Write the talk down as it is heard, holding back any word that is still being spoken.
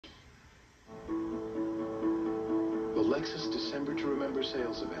The Lexus December to Remember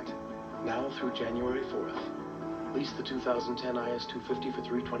sales event, now through January 4th. Lease the 2010 IS 250 for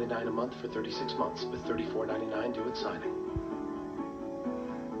 $329 a month for 36 months with $34.99 due at signing.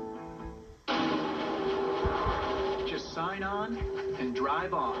 Just sign on and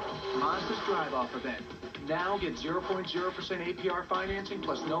drive off. Mazda's drive-off event. Now get 0.0% APR financing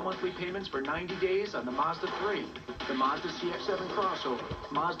plus no monthly payments for 90 days on the Mazda 3, the Mazda CX-7 crossover,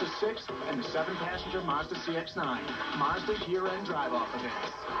 Mazda 6, and the 7-passenger Mazda CX-9. Mazda's year-end drive-off event.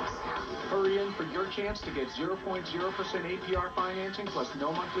 Hurry in for your chance to get 0.0% APR financing plus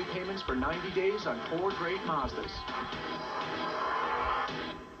no monthly payments for 90 days on 4 great Mazdas.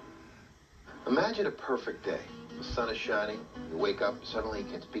 Imagine a perfect day. The sun is shining, you wake up, suddenly you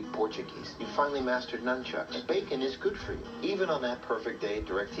can speak Portuguese. You finally mastered nunchucks. Bacon is good for you. Even on that perfect day,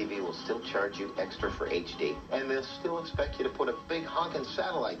 DirecTV will still charge you extra for HD. And they'll still expect you to put a big honkin'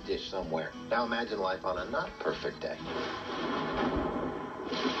 satellite dish somewhere. Now imagine life on a not perfect day.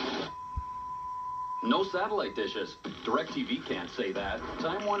 No satellite dishes. DirecTV can't say that.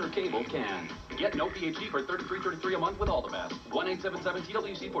 Time Warner Cable can. Get no PhD for $33.33 a month with all the best.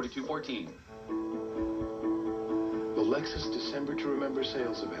 1-877-TWC-4214. The Lexus December to Remember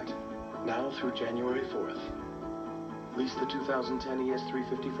sales event, now through January 4th. Lease the 2010 ES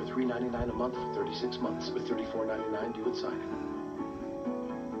 350 for $399 a month for 36 months with $34.99 due at signing.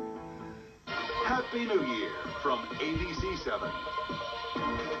 Happy New Year from ABC 7.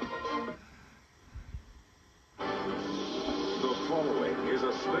 The following is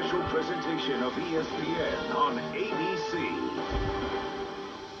a special presentation of ESPN on ABC.